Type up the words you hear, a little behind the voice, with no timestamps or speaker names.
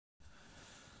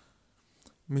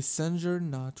Messenger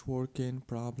not working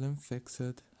problem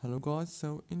fixed. Hello guys,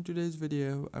 so in today's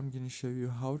video I'm gonna show you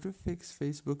how to fix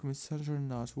Facebook Messenger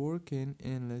not working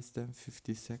in less than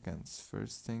 50 seconds.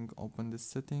 First thing, open the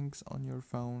settings on your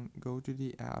phone, go to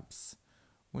the apps.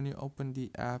 When you open the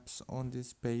apps on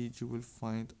this page, you will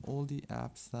find all the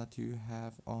apps that you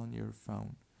have on your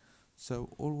phone.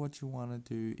 So all what you wanna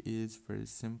do is very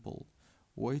simple.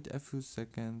 Wait a few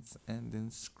seconds and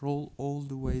then scroll all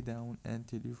the way down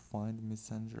until you find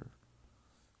Messenger.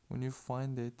 When you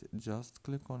find it, just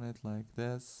click on it like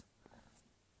this.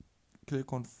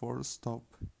 Click on force stop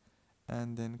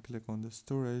and then click on the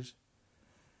storage.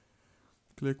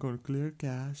 Click on clear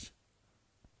cache.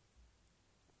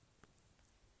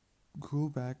 Go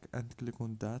back and click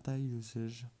on data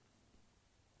usage.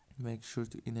 Make sure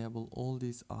to enable all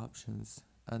these options.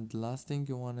 And the last thing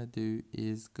you want to do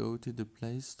is go to the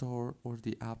Play Store or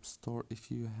the App Store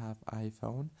if you have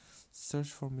iPhone. Search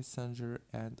for Messenger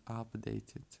and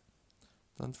update it.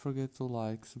 Don't forget to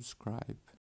like, subscribe.